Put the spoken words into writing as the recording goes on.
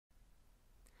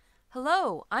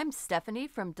Hello, I'm Stephanie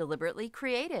from Deliberately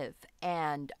Creative,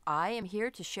 and I am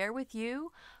here to share with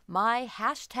you my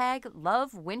hashtag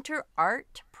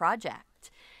lovewinterart project.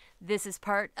 This is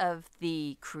part of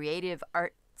the Creative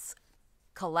Arts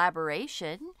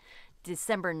collaboration,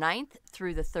 December 9th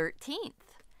through the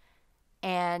 13th.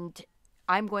 And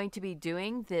I'm going to be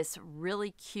doing this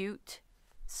really cute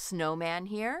snowman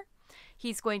here.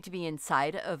 He's going to be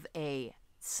inside of a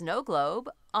snow globe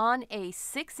on a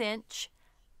 6-inch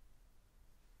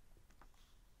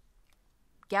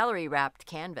gallery wrapped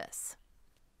canvas.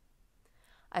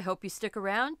 I hope you stick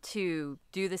around to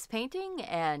do this painting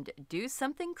and do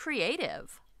something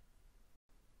creative.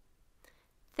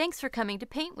 Thanks for coming to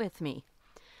paint with me.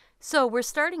 So we're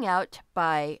starting out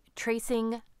by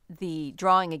tracing the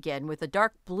drawing again with a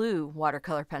dark blue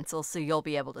watercolor pencil so you'll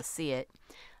be able to see it.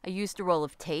 I used a roll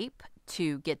of tape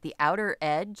to get the outer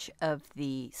edge of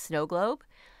the snow globe,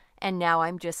 and now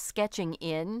I'm just sketching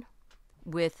in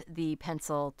with the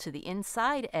pencil to the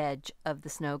inside edge of the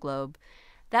snow globe.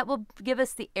 That will give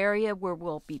us the area where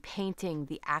we'll be painting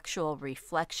the actual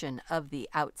reflection of the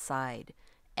outside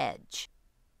edge.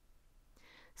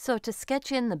 So to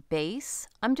sketch in the base,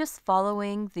 I'm just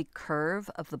following the curve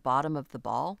of the bottom of the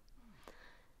ball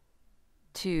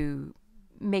to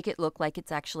make it look like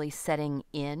it's actually setting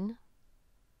in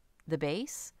the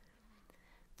base.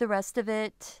 The rest of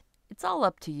it, it's all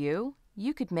up to you.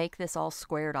 You could make this all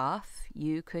squared off.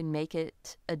 You could make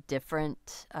it a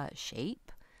different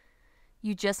shape.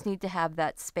 You just need to have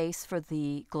that space for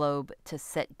the globe to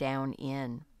set down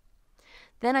in.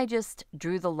 Then I just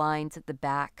drew the lines at the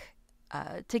back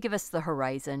to give us the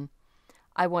horizon.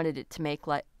 I wanted it to make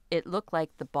it look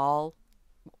like the ball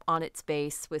on its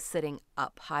base was sitting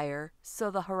up higher, so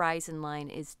the horizon line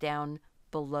is down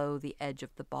below the edge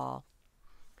of the ball.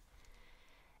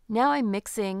 Now I'm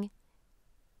mixing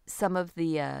some of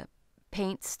the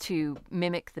paints to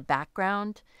mimic the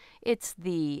background. It's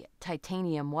the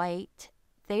titanium white,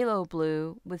 phthalo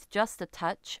blue with just a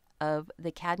touch of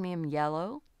the cadmium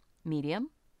yellow medium.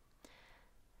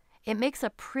 It makes a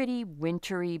pretty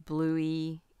wintry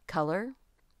bluey color.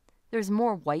 There's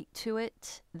more white to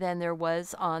it than there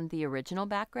was on the original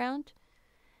background,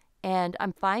 and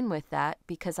I'm fine with that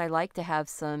because I like to have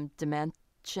some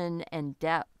dimension and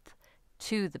depth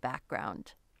to the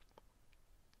background.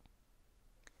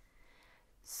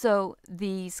 So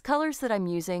these colors that I'm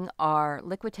using are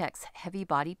Liquitex heavy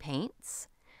body paints,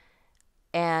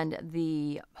 and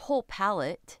the whole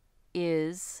palette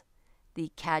is the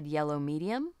cad yellow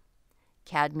medium,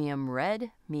 cadmium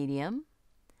red medium,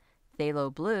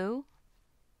 phthalo blue,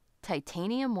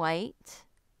 titanium white,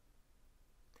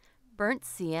 burnt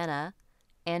sienna,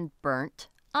 and burnt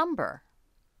umber.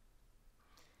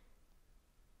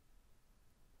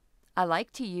 I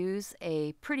like to use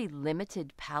a pretty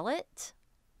limited palette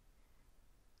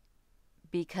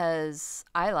because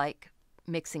I like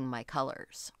mixing my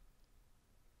colors.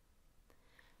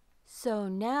 So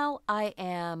now I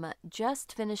am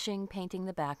just finishing painting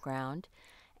the background,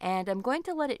 and I'm going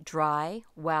to let it dry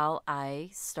while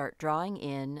I start drawing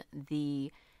in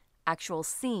the actual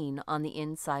scene on the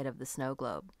inside of the snow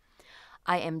globe.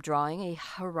 I am drawing a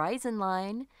horizon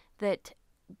line that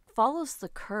follows the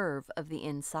curve of the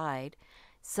inside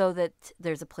so that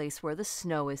there's a place where the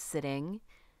snow is sitting,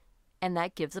 and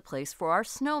that gives a place for our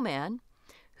snowman,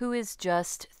 who is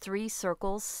just 3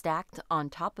 circles stacked on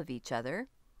top of each other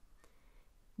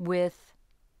with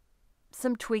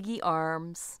some twiggy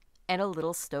arms and a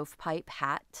little stovepipe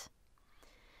hat.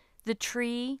 The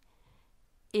tree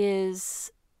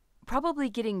is probably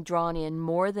getting drawn in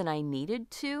more than I needed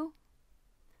to,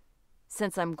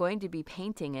 since I'm going to be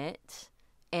painting it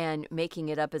and making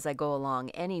it up as I go along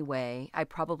anyway. I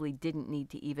probably didn't need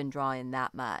to even draw in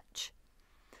that much.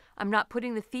 I'm not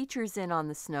putting the features in on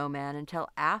the snowman until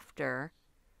after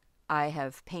I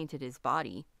have painted his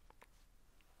body.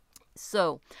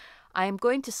 So I'm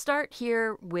going to start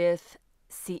here with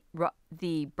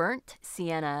the burnt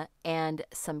sienna and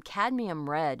some cadmium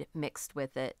red mixed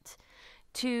with it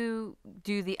to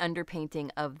do the underpainting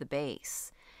of the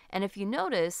base. And if you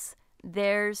notice,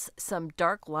 there's some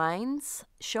dark lines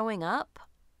showing up.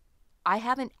 I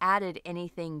haven't added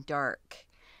anything dark.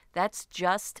 That's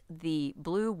just the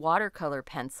blue watercolor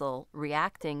pencil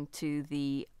reacting to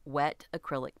the wet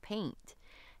acrylic paint.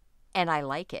 And I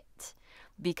like it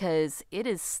because it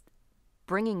is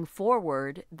bringing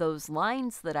forward those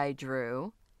lines that I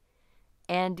drew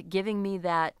and giving me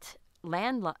that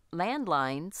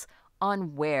landlines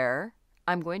on where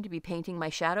I'm going to be painting my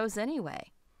shadows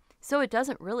anyway. So it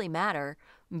doesn't really matter,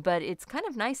 but it's kind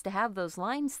of nice to have those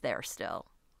lines there still.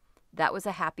 That was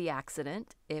a happy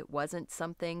accident. It wasn't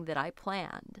something that I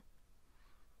planned.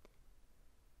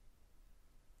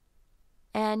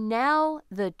 And now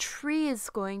the tree is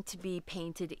going to be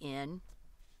painted in.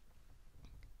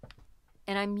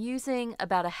 And I'm using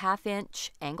about a 1/2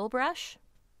 inch angle brush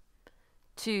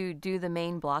to do the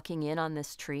main blocking in on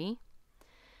this tree,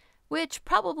 which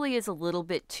probably is a little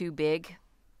bit too big,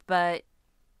 but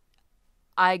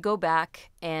I go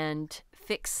back and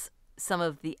fix some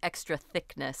of the extra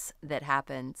thickness that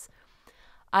happens.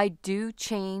 I do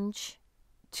change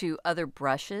to other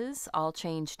brushes. I'll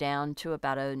change down to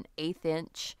about an 1/8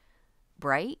 inch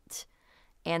bright,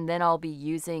 and then I'll be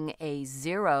using a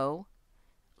 0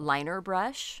 liner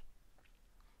brush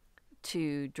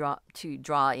to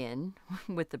draw in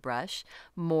with the brush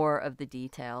more of the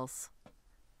details.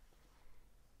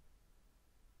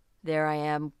 There I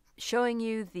am showing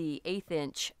you the 1/8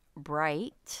 inch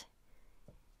bright,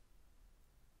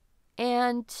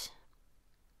 and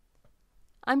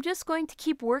I'm just going to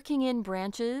keep working in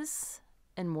branches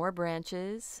and more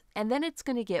branches, and then it's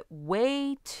going to get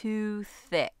way too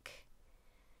thick.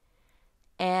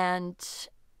 And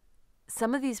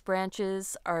some of these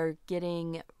branches are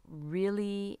getting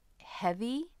really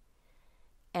heavy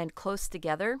and close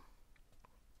together.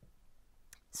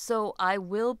 So I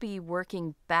will be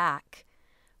working back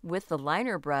with the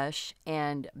liner brush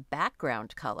and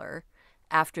background color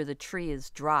after the tree is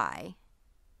dry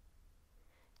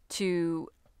to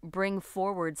bring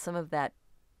forward some of that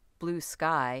blue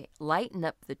sky, lighten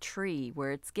up the tree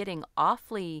where it's getting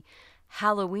awfully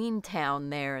Halloween Town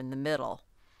there in the middle.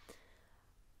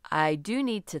 I do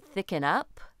need to thicken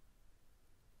up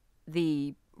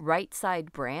the right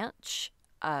side branch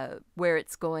where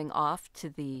it's going off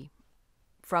to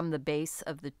from the base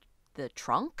of the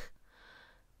trunk.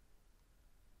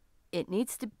 It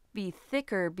needs to be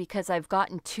thicker because I've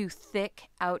gotten too thick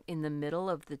out in the middle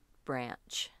of the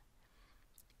branch.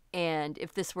 And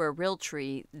if this were a real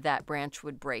tree, that branch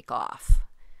would break off.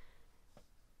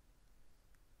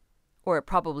 Or it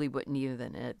probably wouldn't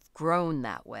even have grown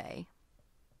that way.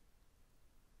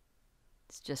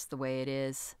 It's just the way it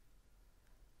is.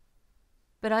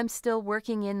 But I'm still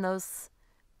working in those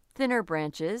thinner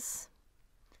branches.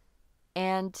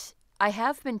 And I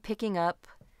have been picking up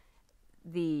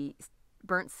the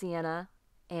burnt sienna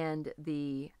and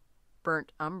the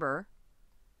burnt umber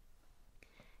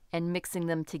and mixing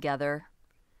them together,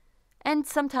 and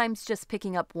sometimes just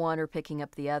picking up one or picking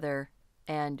up the other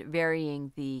and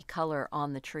varying the color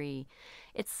on the tree.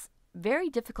 It's very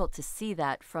difficult to see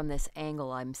that from this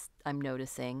angle, I'm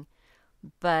noticing,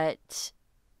 but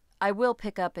I will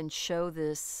pick up and show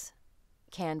this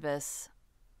canvas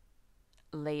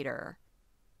later.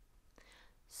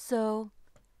 So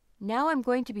now I'm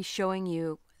going to be showing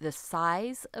you the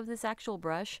size of this actual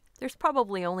brush. There's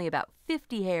probably only about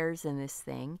 50 hairs in this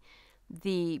thing.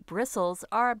 The bristles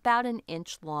are about 1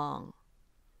 inch long.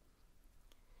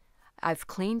 I've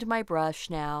cleaned my brush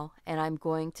now, and I'm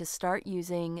going to start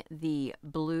using the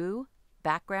blue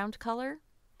background color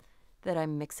that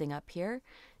I'm mixing up here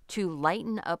to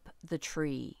lighten up the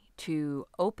tree, to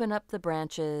open up the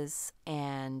branches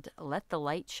and let the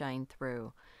light shine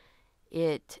through.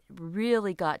 It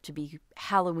really got to be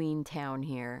Halloween Town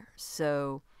here,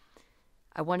 so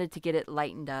I wanted to get it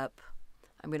lightened up.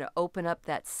 I'm going to open up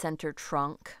that center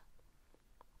trunk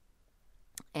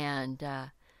and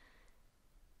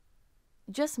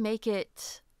just make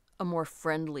it a more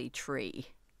friendly tree.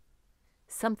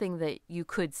 Something that you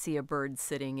could see a bird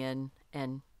sitting in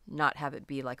and not have it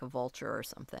be like a vulture or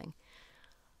something.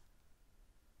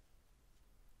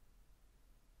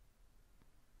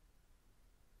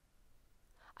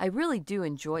 I really do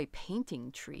enjoy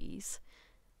painting trees,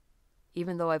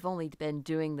 even though I've only been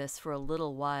doing this for a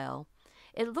little while.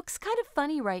 It looks kind of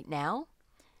funny right now,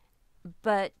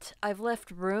 but I've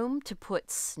left room to put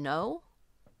snow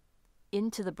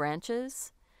into the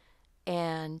branches,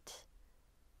 and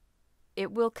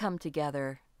it will come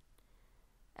together.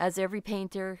 As every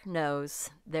painter knows,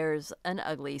 there's an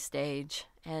ugly stage,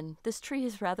 and this tree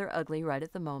is rather ugly right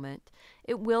at the moment.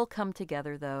 It will come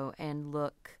together, though, and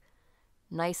look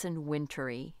nice and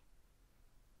wintry.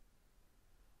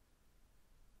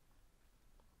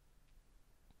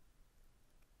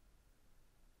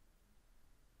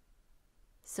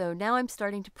 So now I'm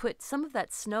starting to put some of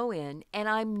that snow in, and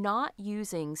I'm not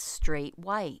using straight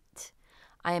white.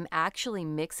 I am actually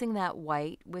mixing that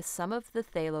white with some of the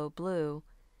phthalo blue.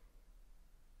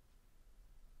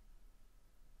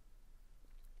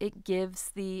 It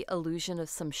gives the illusion of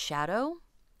some shadow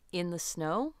in the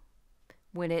snow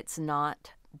when it's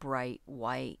not bright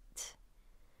white.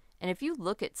 And if you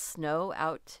look at snow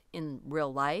out in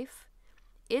real life,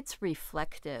 it's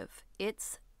reflective.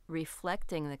 It's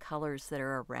reflecting the colors that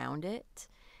are around it.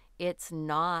 It's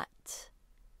not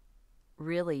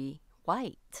really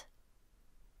white.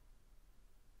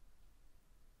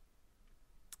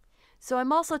 So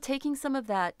I'm also taking some of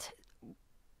that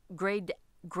grayed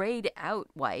out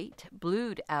white,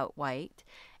 blued out white,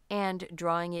 and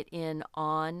drawing it in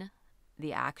on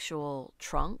the actual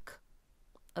trunk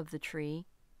of the tree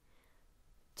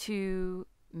to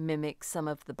mimic some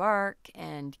of the bark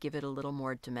and give it a little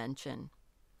more dimension.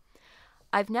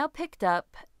 I've now picked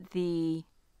up it's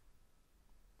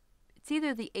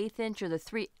either the 1/8 inch or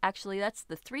actually that's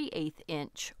the 3/8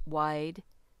 inch wide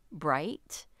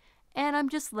bright, and I'm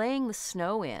just laying the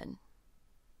snow in.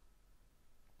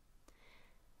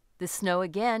 The snow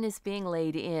again is being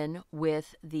laid in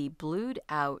with the blued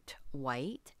out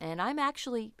white, and I'm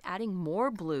actually adding more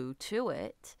blue to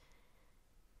it.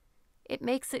 It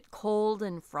makes it cold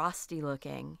and frosty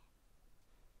looking.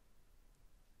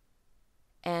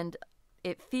 And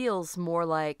it feels more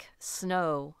like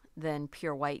snow than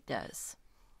pure white does.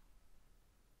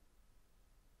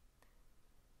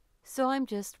 So I'm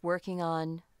just working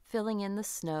on filling in the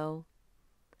snow,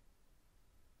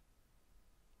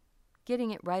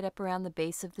 getting it right up around the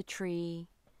base of the tree,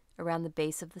 around the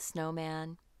base of the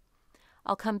snowman.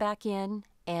 I'll come back in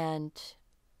and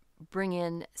bring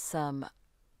in some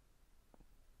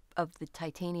of the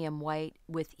titanium white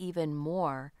with even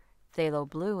more phthalo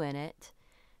blue in it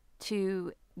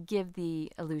to give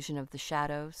the illusion of the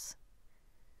shadows.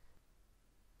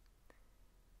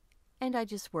 And I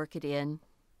just work it in.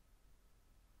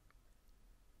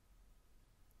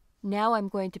 Now I'm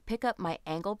going to pick up my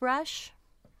angle brush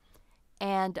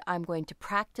and I'm going to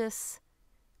practice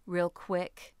real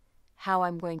quick how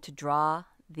I'm going to draw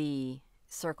the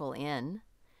circle in.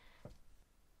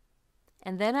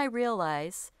 And then I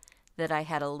realize that I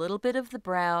had a little bit of the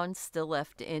brown still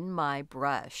left in my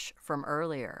brush from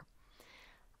earlier.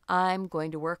 I'm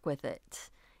going to work with it.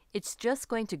 It's just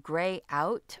going to gray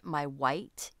out my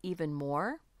white even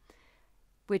more,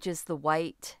 which is the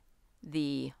white,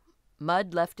 the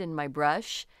mud left in my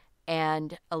brush,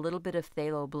 and a little bit of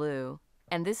phthalo blue.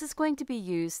 And this is going to be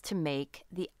used to make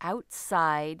the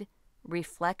outside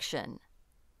reflection.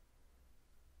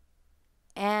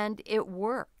 And it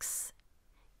works.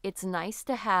 It's nice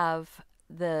to have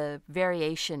the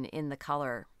variation in the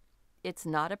color. It's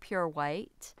not a pure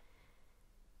white,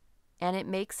 and it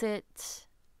makes it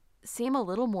seem a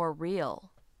little more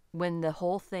real when the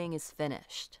whole thing is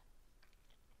finished.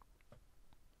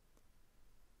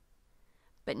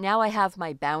 But now I have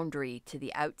my boundary to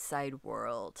the outside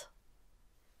world.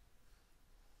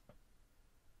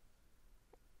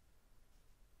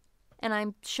 And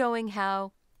I'm showing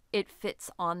how it fits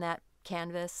on that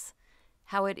canvas,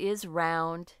 how it is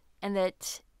round, and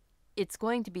that it's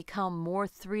going to become more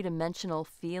three-dimensional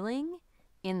feeling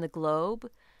in the globe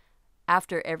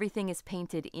after everything is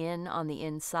painted in on the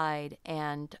inside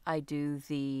and I do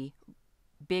the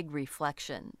big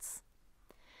reflections.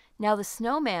 Now the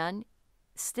snowman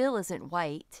still isn't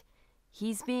white.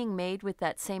 He's being made with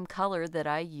that same color that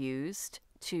I used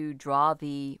to draw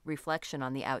the reflection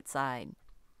on the outside.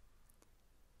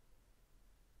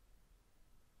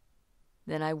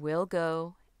 Then I will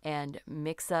go and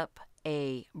mix up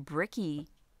a bricky,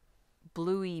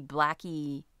 bluey,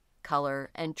 blacky color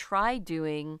and try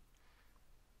doing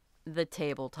the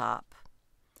tabletop.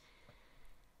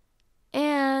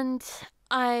 And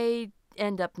I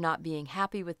end up not being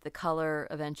happy with the color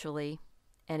eventually,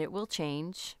 and it will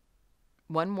change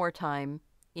one more time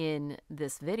in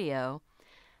this video.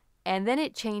 And then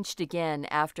it changed again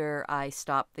after I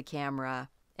stopped the camera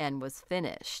and was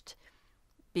finished,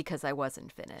 because I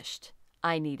wasn't finished.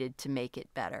 I needed to make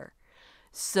it better.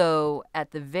 So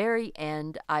at the very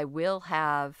end, I will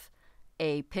have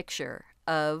a picture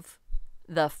of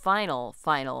the final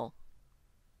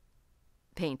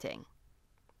painting.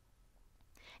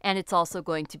 And it's also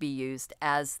going to be used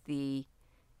as the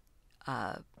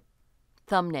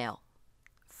thumbnail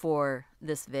for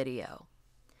this video.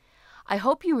 I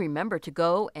hope you remember to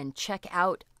go and check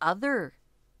out other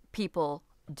people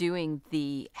doing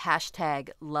the hashtag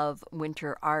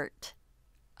lovewinterart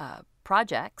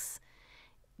projects.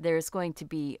 There's going to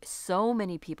be so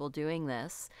many people doing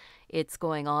this. It's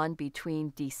going on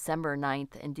between December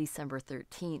 9th and December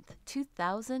 13th,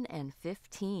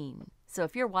 2015. So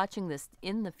if you're watching this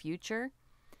in the future,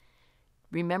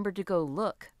 remember to go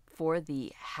look for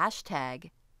the hashtag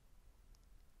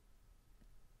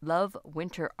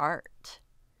lovewinterart.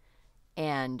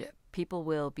 And people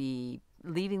will be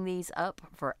leaving these up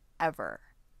forever.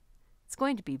 It's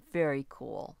going to be very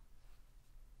cool.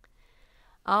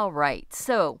 All right,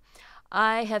 so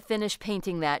I have finished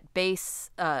painting that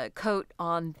base coat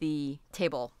on the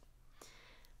table.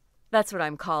 That's what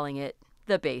I'm calling it,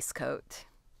 the base coat.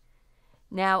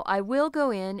 Now I will go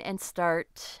in and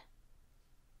start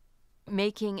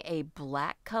making a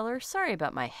black color. Sorry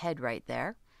about my head right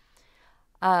there.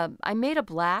 I made a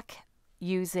black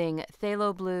using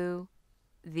phthalo blue,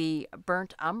 the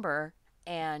burnt umber,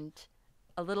 and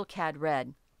a little cad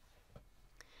red,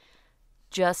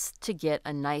 just to get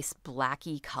a nice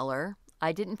blacky color.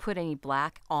 I didn't put any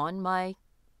black on my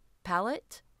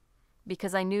palette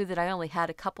because I knew that I only had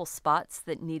a couple spots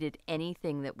that needed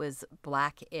anything that was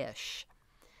black-ish.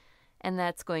 And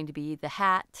that's going to be the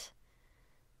hat,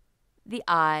 the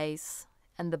eyes,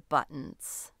 and the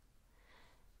buttons.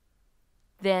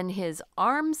 Then his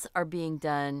arms are being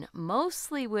done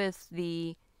mostly with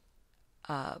the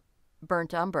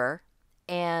burnt umber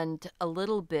and a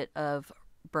little bit of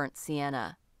burnt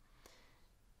sienna.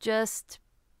 Just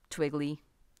twiggly.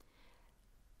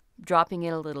 Dropping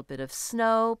in a little bit of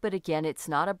snow, but again, it's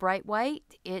not a bright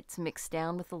white. It's mixed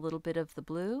down with a little bit of the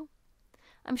blue.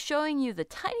 I'm showing you the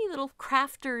tiny little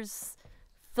crafter's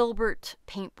filbert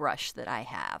paintbrush that I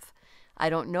have. I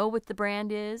don't know what the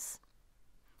brand is.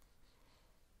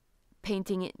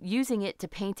 Using it to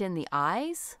paint in the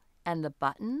eyes and the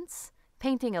buttons,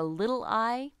 painting a little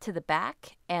eye to the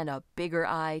back and a bigger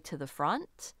eye to the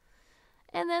front,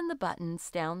 and then the buttons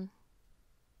down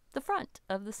the front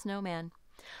of the snowman.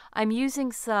 I'm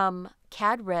using some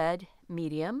cad red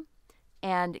medium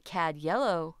and cad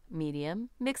yellow medium,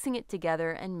 mixing it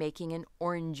together and making an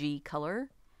orangey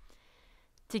color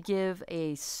to give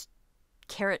a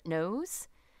carrot nose.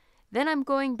 Then I'm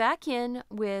going back in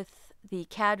with the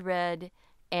cad red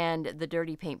and the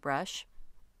dirty paintbrush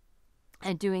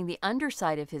and doing the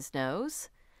underside of his nose.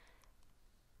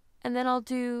 And then I'll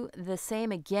do the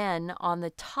same again on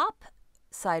the top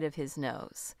side of his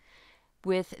nose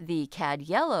with the cad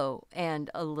yellow and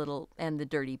the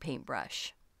dirty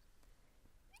paintbrush.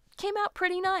 Came out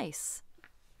pretty nice.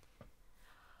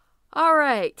 All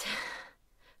right.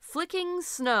 Flicking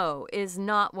snow is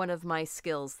not one of my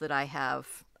skills that I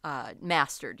have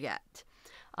mastered yet.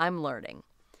 I'm learning.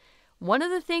 One of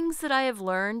the things that I have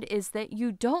learned is that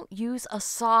you don't use a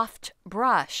soft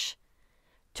brush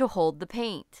to hold the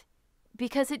paint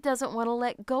because it doesn't want to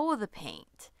let go of the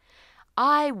paint.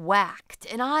 I whacked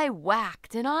and I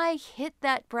whacked and I hit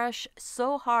that brush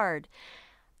so hard,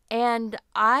 and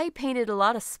I painted a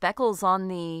lot of speckles on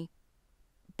the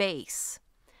base,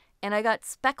 and I got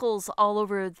speckles all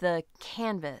over the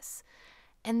canvas.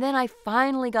 And then I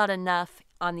finally got enough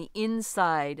on the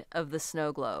inside of the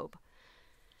snow globe.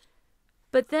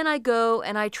 But then I go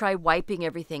and I try wiping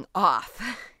everything off.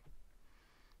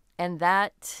 And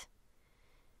that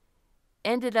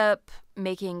ended up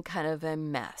making kind of a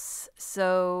mess.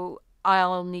 So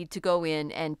I'll need to go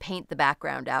in and paint the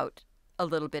background out a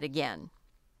little bit again.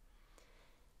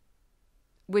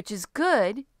 Which is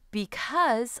good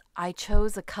because I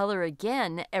chose a color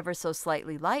again ever so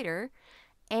slightly lighter,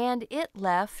 and it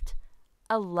left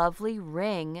a lovely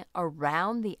ring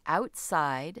around the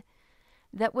outside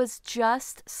that was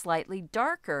just slightly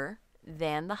darker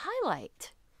than the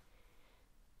highlight.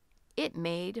 It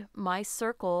made my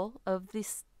circle of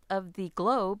the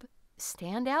globe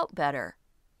stand out better.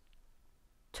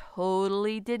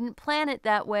 Totally didn't plan it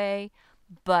that way,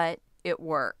 but it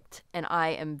worked, and I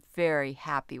am very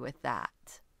happy with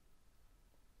that.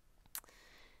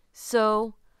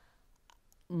 So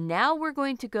now we're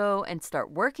going to go and start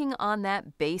working on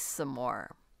that base some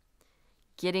more.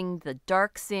 Getting the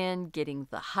darks in, getting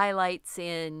the highlights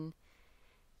in,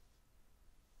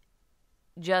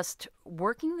 just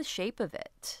working the shape of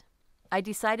it. I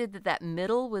decided that that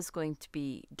middle was going to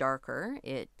be darker.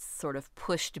 It's sort of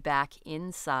pushed back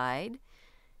inside.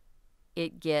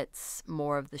 It gets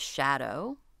more of the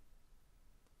shadow.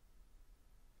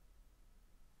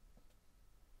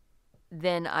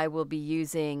 Then I will be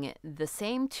using the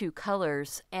same two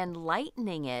colors and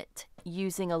lightening it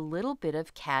using a little bit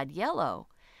of cad yellow.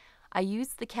 I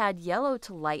used the cad yellow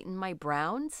to lighten my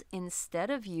browns instead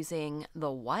of using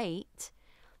the white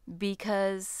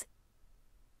because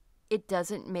it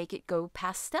doesn't make it go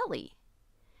pastel-y.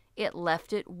 It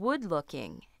left it wood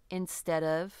looking instead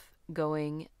of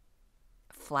going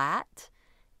flat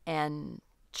and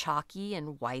chalky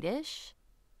and whitish.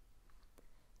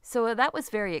 So that was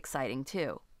very exciting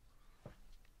too.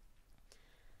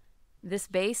 This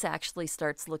base actually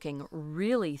starts looking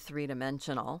really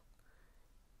three-dimensional,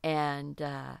 and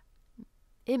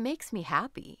it makes me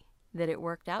happy that it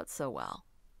worked out so well.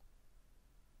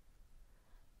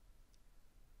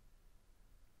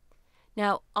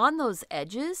 Now, on those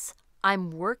edges,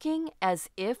 I'm working as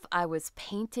if I was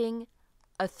painting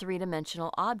a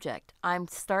three-dimensional object. I'm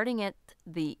starting at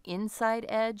the inside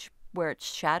edge where it's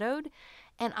shadowed,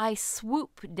 and I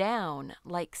swoop down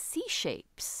like C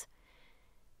shapes.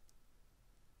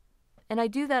 And I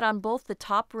do that on both the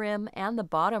top rim and the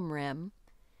bottom rim,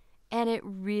 and it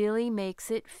really makes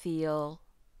it feel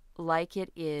like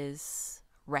it is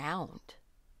round.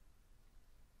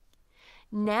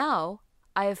 Now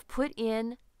I have put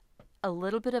in a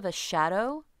little bit of a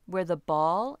shadow where the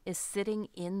ball is sitting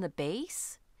in the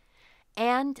base,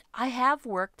 and I have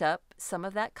worked up some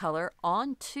of that color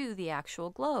onto the actual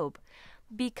globe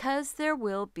because there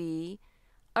will be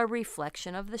a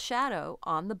reflection of the shadow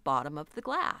on the bottom of the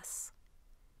glass.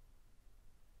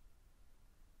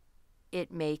 It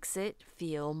makes it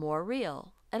feel more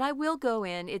real. And I will go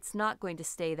in, it's not going to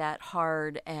stay that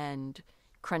hard and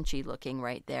crunchy looking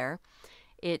right there.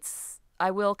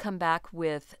 I will come back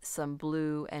with some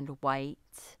blue and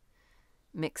white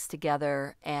mixed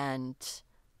together and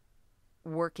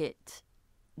work it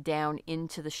down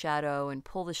into the shadow and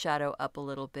pull the shadow up a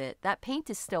little bit. That paint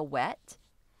is still wet,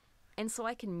 and so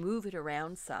I can move it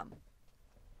around some.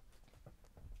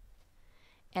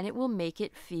 And it will make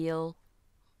it feel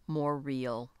more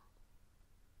real.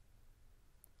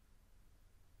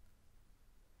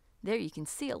 There you can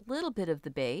see a little bit of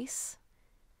the base,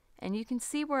 and you can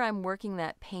see where I'm working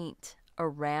that paint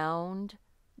around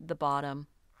the bottom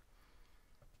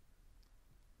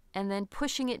and then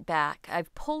pushing it back.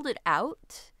 I've pulled it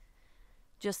out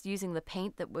just using the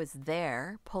paint that was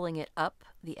there, pulling it up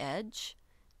the edge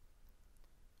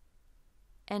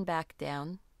and back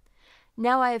down.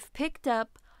 Now I've picked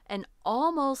up an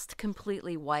almost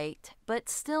completely white, but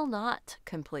still not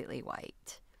completely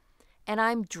white. And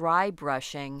I'm dry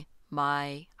brushing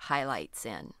my highlights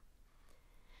in.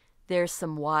 There's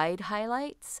some wide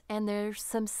highlights and there's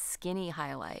some skinny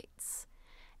highlights.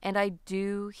 And I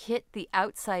do hit the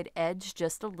outside edge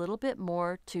just a little bit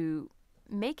more to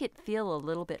make it feel a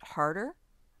little bit harder.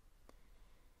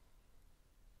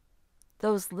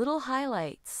 Those little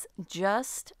highlights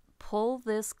just pull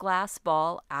this glass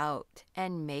ball out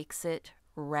and makes it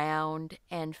round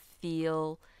and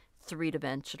feel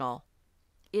three-dimensional.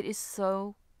 It is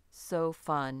so, so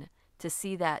fun to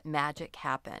see that magic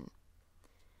happen.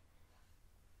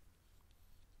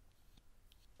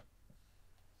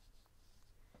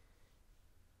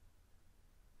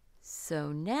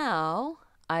 So now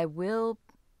I will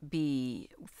be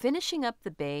finishing up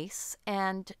the base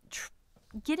and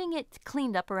getting it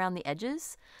cleaned up around the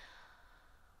edges.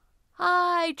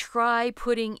 I try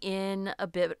putting in a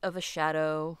bit of a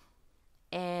shadow,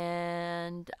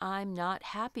 and I'm not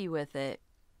happy with it.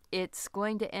 It's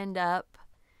going to end up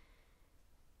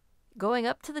going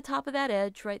up to the top of that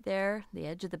edge right there, the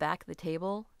edge of the back of the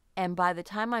table, and by the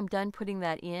time I'm done putting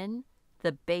that in,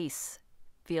 the base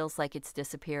feels like it's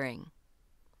disappearing.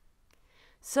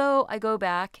 So I go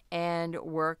back and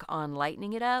work on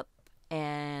lightening it up,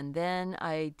 and then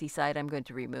I decide I'm going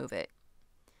to remove it.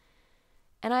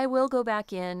 And I will go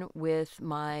back in with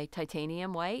my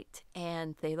titanium white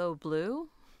and phthalo blue,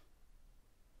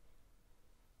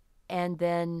 and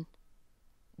then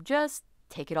just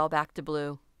take it all back to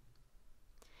blue.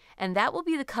 And that will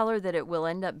be the color that it will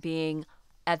end up being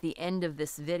at the end of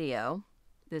this video,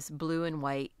 this blue and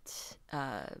white,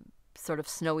 sort of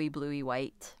snowy bluey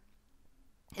white.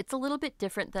 It's a little bit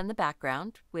different than the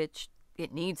background, which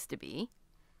it needs to be.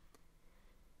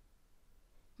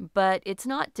 But it's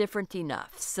not different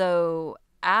enough. So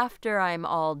after I'm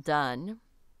all done,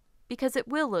 because it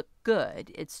will look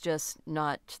good, it's just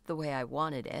not the way I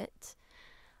wanted it,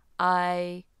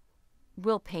 I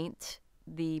will paint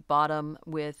the bottom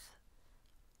with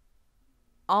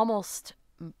almost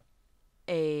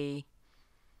a,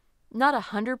 not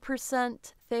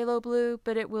 100% phthalo blue,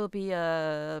 but it will be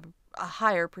a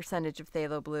higher percentage of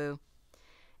phthalo blue,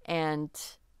 and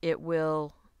it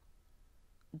will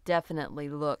definitely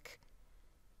look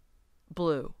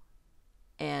blue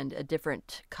and a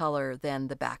different color than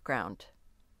the background.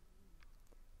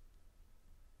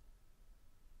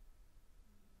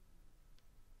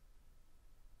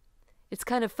 It's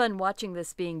kind of fun watching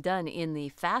this being done in the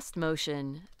fast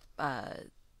motion,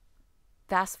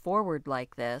 fast forward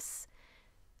like this,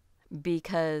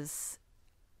 because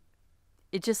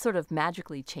it just sort of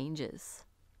magically changes.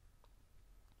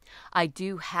 I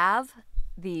do have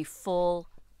the full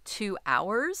 2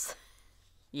 hours,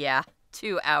 yeah,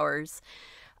 2 hours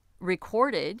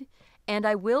recorded, and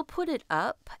I will put it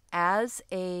up as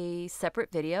a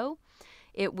separate video.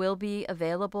 It will be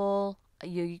available.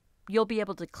 You'll be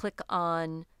able to click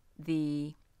on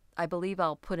the, I believe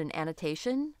I'll put an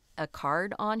annotation, a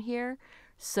card on here,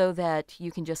 so that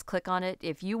you can just click on it.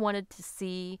 If you wanted to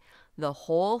see the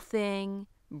whole thing,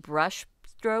 brush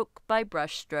stroke by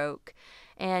brush stroke,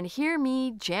 and hear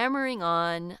me jammering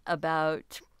on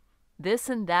about this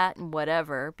and that and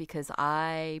whatever, because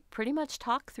I pretty much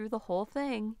talk through the whole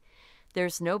thing.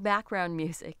 There's no background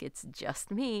music, it's just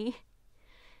me.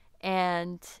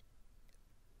 And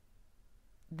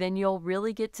then you'll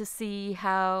really get to see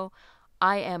how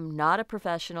I am not a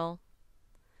professional.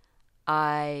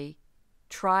 I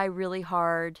try really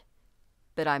hard,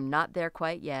 but I'm not there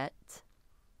quite yet.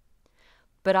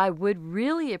 But I would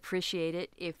really appreciate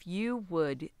it if you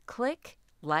would click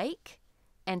like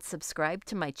and subscribe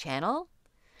to my channel.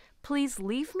 Please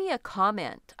leave me a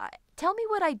comment. Tell me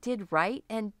what I did right,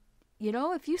 and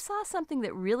if you saw something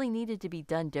that really needed to be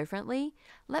done differently,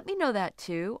 let me know that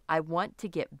too. I want to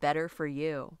get better for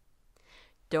you.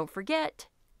 Don't forget,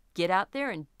 get out there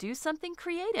and do something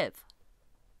creative.